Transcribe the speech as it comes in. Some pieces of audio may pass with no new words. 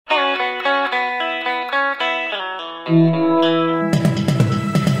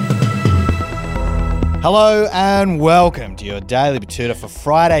Hello and welcome to your Daily Batuta for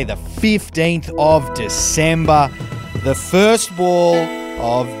Friday the 15th of December. The first ball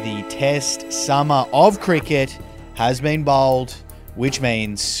of the Test summer of cricket has been bowled, which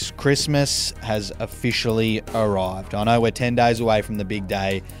means Christmas has officially arrived. I know we're 10 days away from the big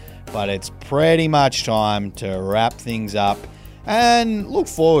day, but it's pretty much time to wrap things up and look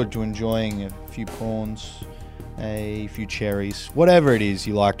forward to enjoying a few prawns, a few cherries, whatever it is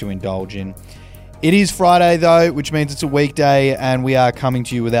you like to indulge in. It is Friday though, which means it's a weekday, and we are coming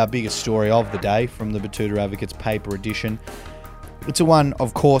to you with our biggest story of the day from the Batuta Advocate's paper edition. It's a one,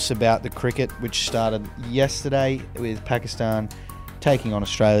 of course, about the cricket, which started yesterday with Pakistan taking on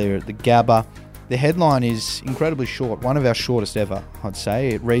Australia at the Gabba. The headline is incredibly short, one of our shortest ever, I'd say.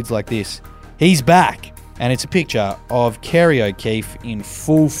 It reads like this: "He's back." And it's a picture of Kerry O'Keefe in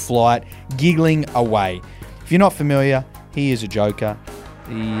full flight, giggling away. If you're not familiar, he is a joker.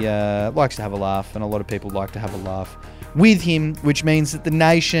 He likes to have a laugh, and a lot of people like to have a laugh with him, which means that the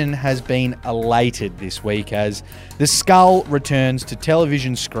nation has been elated this week as the Skull returns to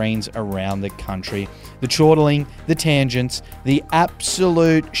television screens around the country. The chortling, the tangents, the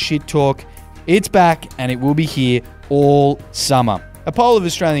absolute shit talk, it's back, and it will be here all summer. A poll of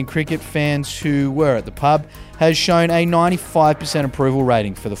Australian cricket fans who were at the pub has shown a 95% approval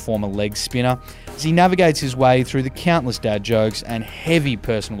rating for the former leg spinner as he navigates his way through the countless dad jokes and heavy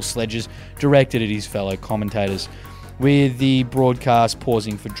personal sledges directed at his fellow commentators. With the broadcast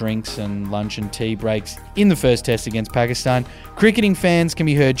pausing for drinks and lunch and tea breaks in the first test against Pakistan, cricketing fans can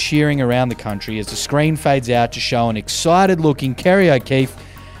be heard cheering around the country as the screen fades out to show an excited-looking Kerry O'Keefe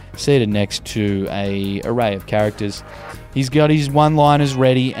seated next to an array of characters. He's got his one-liners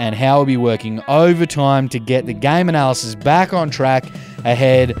ready, and how he'll be working overtime to get the game analysis back on track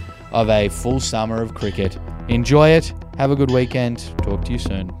ahead of a full summer of cricket. Enjoy it. Have a good weekend. Talk to you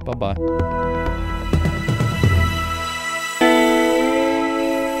soon. Bye-bye.